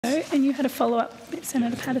And you had a follow-up,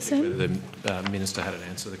 Senator Paterson. The Minister had an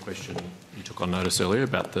answer to the question you took on notice earlier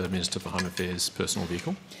about the Minister for Home Affairs' personal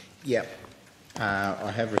vehicle. Yep.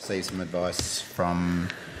 I have received some advice from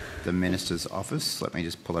the Minister's office. Let me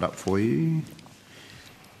just pull it up for you.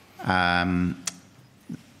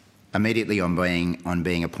 Immediately on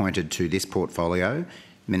being appointed to this portfolio,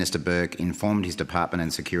 Minister Burke informed his department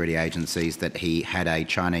and security agencies that he had a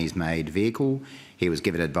Chinese-made vehicle. He was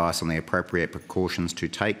given advice on the appropriate precautions to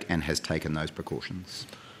take and has taken those precautions.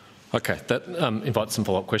 Okay, that invites some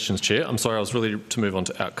follow-up questions, Chair. I'm sorry, I was ready to move on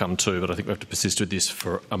to outcome 2, but I think we have to persist with this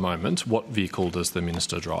for a moment. What vehicle does the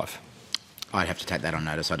Minister drive? I'd have to take that on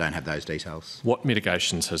notice. I don't have those details. What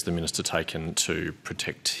mitigations has the Minister taken to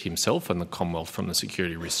protect himself and the Commonwealth from the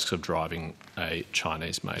security risks of driving a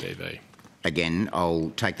Chinese-made EV? Again,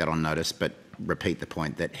 I'll take that on notice, but repeat the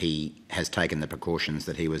point that he has taken the precautions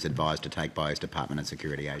that he was advised to take by his department and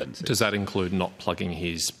security agencies. Does that include not plugging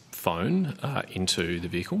his phone into the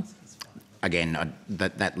vehicle? Again,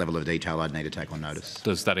 that level of detail I'd need to take on notice.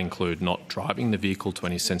 Does that include not driving the vehicle to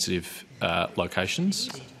any sensitive locations?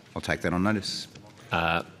 I'll take that on notice.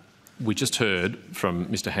 We just heard from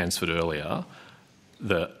Mr Hansford earlier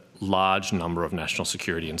the large number of national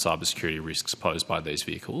security and cybersecurity risks posed by these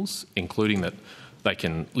vehicles, including that they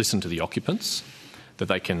can listen to the occupants, that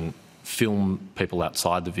they can film people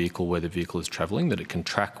outside the vehicle where the vehicle is travelling, that it can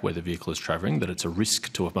track where the vehicle is travelling, that it's a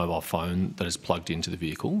risk to a mobile phone that is plugged into the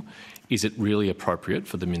vehicle. Is it really appropriate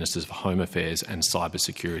for the Ministers for Home Affairs and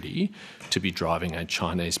Cybersecurity to be driving a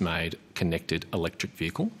Chinese-made connected electric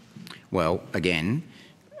vehicle? Well, again,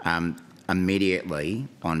 immediately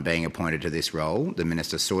on being appointed to this role, the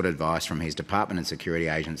Minister sought advice from his department and security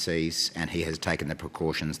agencies, and he has taken the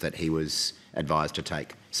precautions that he was advised to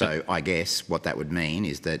take. So I guess what that would mean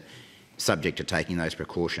is that, subject to taking those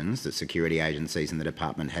precautions, the security agencies and the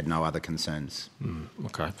department had no other concerns.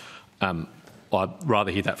 Okay. I'd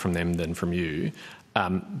rather hear that from them than from you.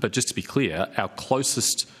 But just to be clear, our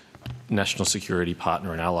closest national security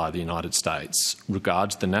partner and ally, the United States,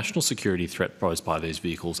 regards the national security threat posed by these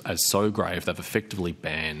vehicles as so grave they've effectively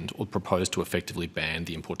banned or proposed to effectively ban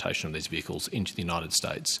the importation of these vehicles into the United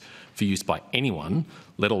States for use by anyone,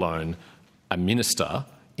 let alone a minister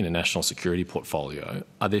in a national security portfolio.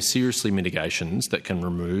 Are there seriously mitigations that can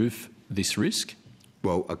remove this risk?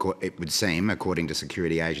 Well, it would seem, according to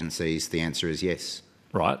security agencies, the answer is yes.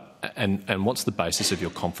 Right. And what's the basis of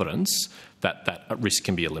your confidence that that risk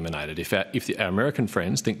can be eliminated? If our American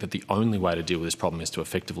friends think that the only way to deal with this problem is to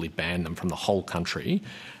effectively ban them from the whole country,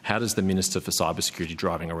 how does the Minister for Cybersecurity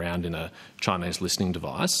driving around in a Chinese listening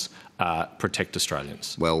device protect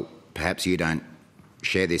Australians? Well, perhaps you don't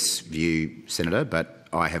share this view, Senator, but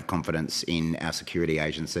I have confidence in our security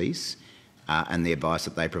agencies and the advice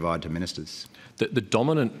that they provide to ministers. The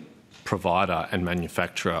dominant provider and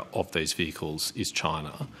manufacturer of these vehicles is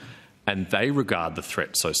China, and they regard the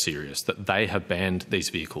threat so serious that they have banned these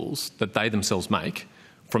vehicles that they themselves make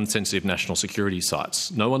from sensitive national security sites.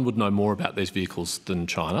 No one would know more about these vehicles than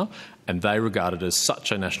China, and they regard it as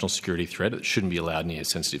such a national security threat it shouldn't be allowed near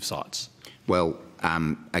sensitive sites. Well,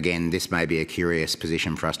 again, this may be a curious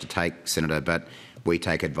position for us to take, Senator, but we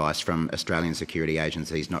take advice from Australian security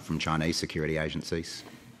agencies, not from Chinese security agencies.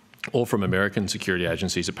 Or from American security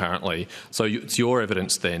agencies, apparently. So it's your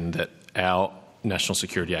evidence then that our national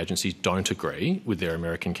security agencies don't agree with their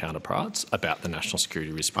American counterparts about the national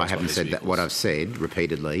security risk. I haven't said that. What I've said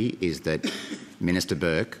repeatedly is that Minister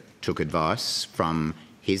Burke took advice from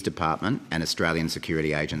his department and Australian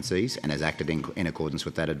security agencies and has acted in accordance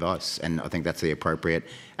with that advice. And I think that's the appropriate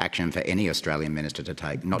action for any Australian minister to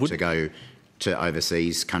take, not to go to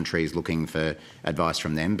overseas countries looking for advice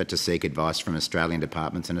from them, but to seek advice from Australian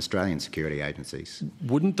departments and Australian security agencies.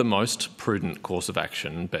 Wouldn't the most prudent course of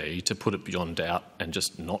action be to put it beyond doubt and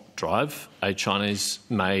just not drive a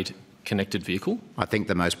Chinese-made connected vehicle? I think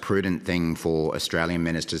the most prudent thing for Australian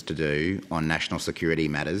ministers to do on national security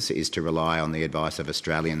matters is to rely on the advice of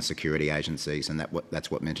Australian security agencies, and that's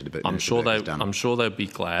what Minister Burke has done. I'm sure they'd be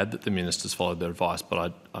glad that the ministers followed their advice,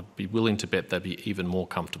 but I'd be willing to bet they'd be even more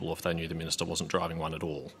comfortable if they knew the minister wasn't driving one at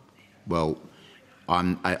all. Well,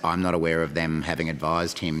 I'm not aware of them having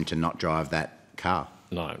advised him to not drive that car.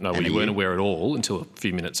 No, well, you weren't aware at all until a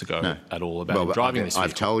few minutes ago at all about driving this vehicle.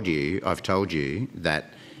 I've told you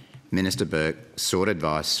that Minister Burke sought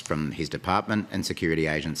advice from his department and security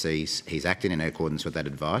agencies. He's acted in accordance with that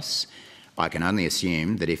advice. I can only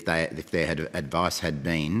assume that if their advice had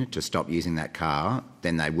been to stop using that car,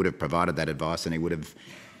 then they would have provided that advice and he would have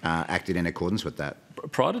acted in accordance with that.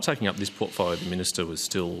 Prior to taking up this portfolio, the minister was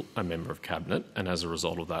still a member of Cabinet and as a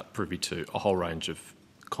result of that privy to a whole range of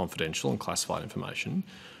confidential and classified information.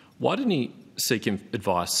 Why didn't he seek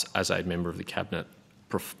advice as a member of the Cabinet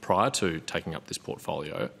prior to taking up this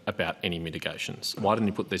portfolio about any mitigations? Why didn't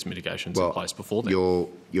he put these mitigations in place before then?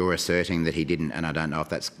 You're asserting that he didn't, and I don't know if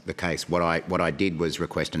that's the case. What I did was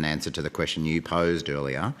request an answer to the question you posed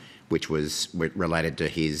earlier, which was related to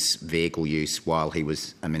his vehicle use while he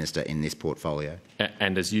was a minister in this portfolio.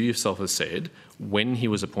 And as you yourself have said, when he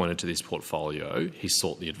was appointed to this portfolio, he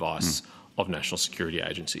sought the advice of national security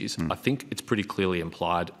agencies. I think it's pretty clearly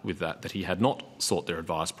implied with that he had not sought their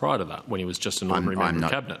advice prior to that, when he was just an ordinary member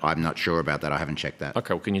of Cabinet. I'm not sure about that. I haven't checked that.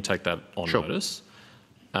 Okay, well, can you take that on Sure. notice?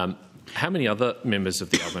 How many other members of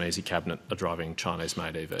the Albanese Cabinet are driving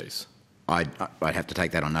Chinese-made EVs? I'd have to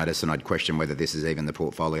take that on notice, and I'd question whether this is even the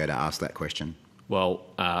portfolio to ask that question. Well,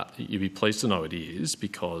 you'd be pleased to know it is,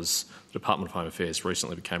 because the Department of Home Affairs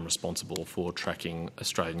recently became responsible for tracking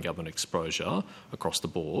Australian government exposure across the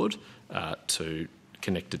board to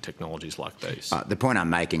connected technologies like these. The point I'm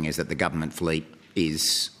making is that the government fleet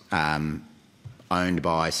is owned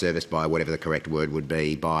by, serviced by, whatever the correct word would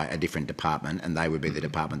be, by a different department, and they would be the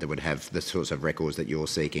department that would have the sorts of records that you're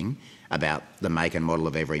seeking about the make and model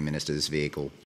of every minister's vehicle.